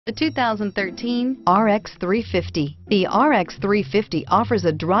The 2013 RX 350. The RX 350 offers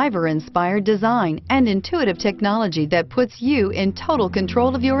a driver-inspired design and intuitive technology that puts you in total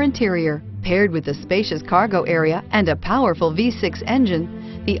control of your interior. Paired with a spacious cargo area and a powerful V6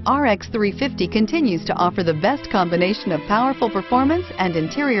 engine, the RX 350 continues to offer the best combination of powerful performance and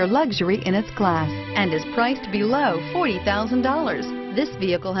interior luxury in its class and is priced below $40,000. This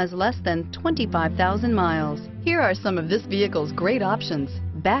vehicle has less than 25,000 miles. Here are some of this vehicle's great options: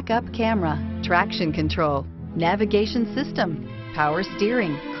 backup camera, traction control, navigation system, power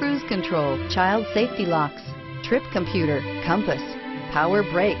steering, cruise control, child safety locks, trip computer, compass, power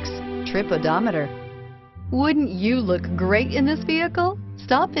brakes, trip odometer. Wouldn't you look great in this vehicle?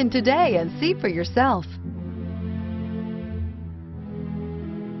 Stop in today and see for yourself.